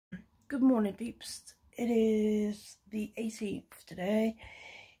Good morning, peeps. It is the 18th today.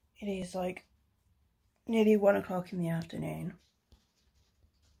 It is like nearly 1 o'clock in the afternoon.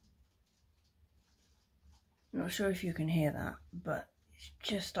 Not sure if you can hear that, but it's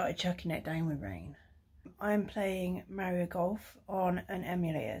just started chucking it down with rain. I'm playing Mario Golf on an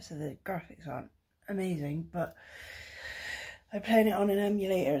emulator, so the graphics aren't amazing, but I'm playing it on an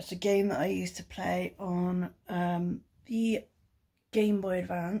emulator. It's a game that I used to play on the Game Boy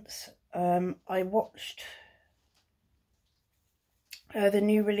Advance. I watched the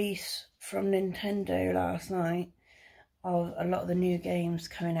new release from Nintendo last night of a lot of the new games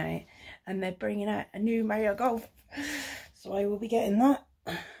coming out, and they're bringing out a new Mario Golf, so I will be getting that.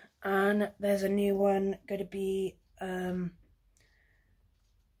 And there's a new one going to be, I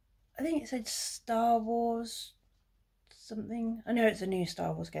think it said Star Wars something. I know it's a new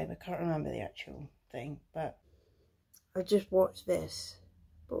Star Wars game, I can't remember the actual thing, but I just watched this,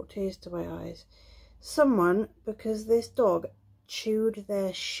 brought tears to my eyes. Someone, because this dog chewed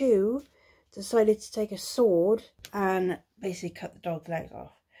their shoe, decided to take a sword and basically cut the dog's legs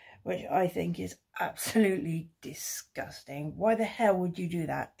off, which I think is absolutely disgusting. Why the hell would you do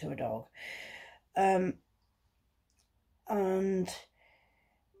that to a dog? And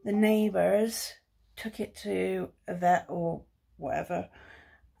the neighbours took it to a vet or whatever,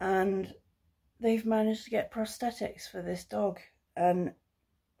 and they've managed to get prosthetics for this dog, and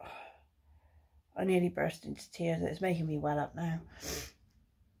I nearly burst into tears. It's making me well up now.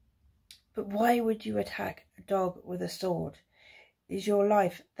 But why would you attack a dog with a sword? Is your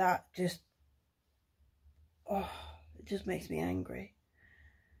life that just... oh, it just makes me angry.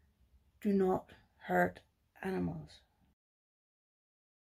 Do not hurt animals.